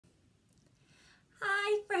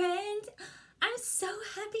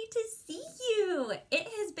happy to see you. It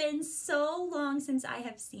has been so long since I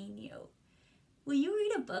have seen you. Will you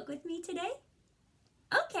read a book with me today?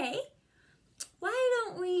 Okay. Why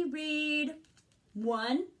don't we read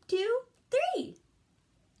 1, 2, 3?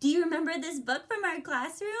 Do you remember this book from our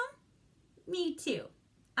classroom? Me too.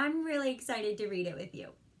 I'm really excited to read it with you.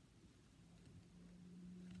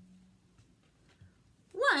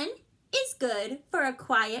 1 is good for a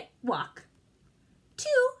quiet walk. 2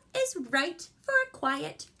 is right for a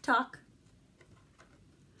quiet talk.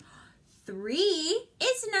 3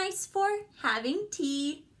 is nice for having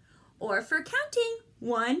tea or for counting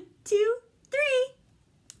 1, 2, 3.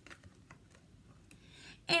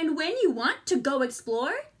 And when you want to go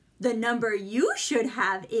explore, the number you should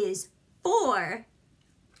have is 4.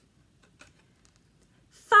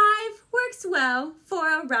 5 works well for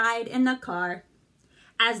a ride in the car,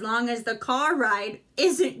 as long as the car ride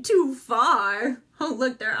isn't too far. Oh,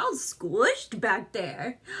 look, they're all squished back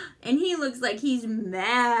there. And he looks like he's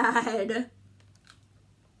mad.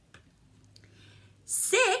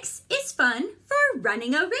 6 is fun for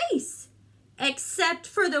running a race, except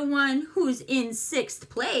for the one who's in 6th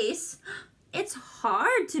place. It's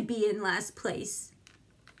hard to be in last place.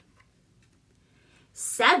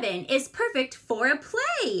 7 is perfect for a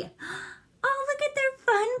play. Oh, look at their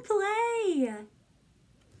fun play.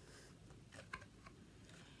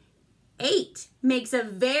 8 makes a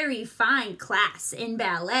very fine class in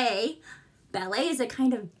ballet. Ballet is a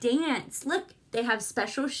kind of dance. Look, they have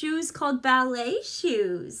special shoes called ballet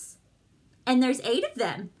shoes. And there's 8 of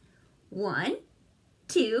them. 1,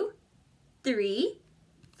 2, 3,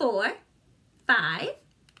 4, 5,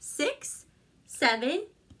 6, 7,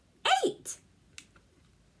 8.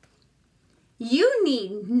 You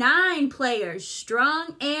need 9 players,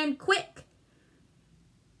 strong and quick,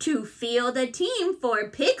 to field a team for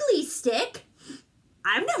Piggly Stick.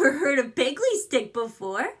 I've never heard of Piggly Stick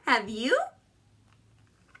before. Have you?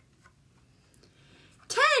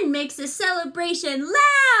 10 makes a celebration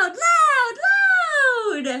loud, loud,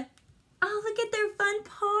 loud. Oh, look at their fun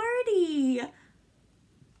party.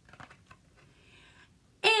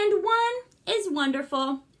 And 1 is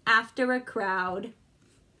wonderful after a crowd.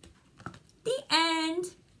 The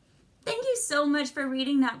end. Thank you so much for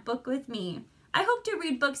reading that book with me. I hope to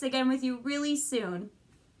read books again with you really soon.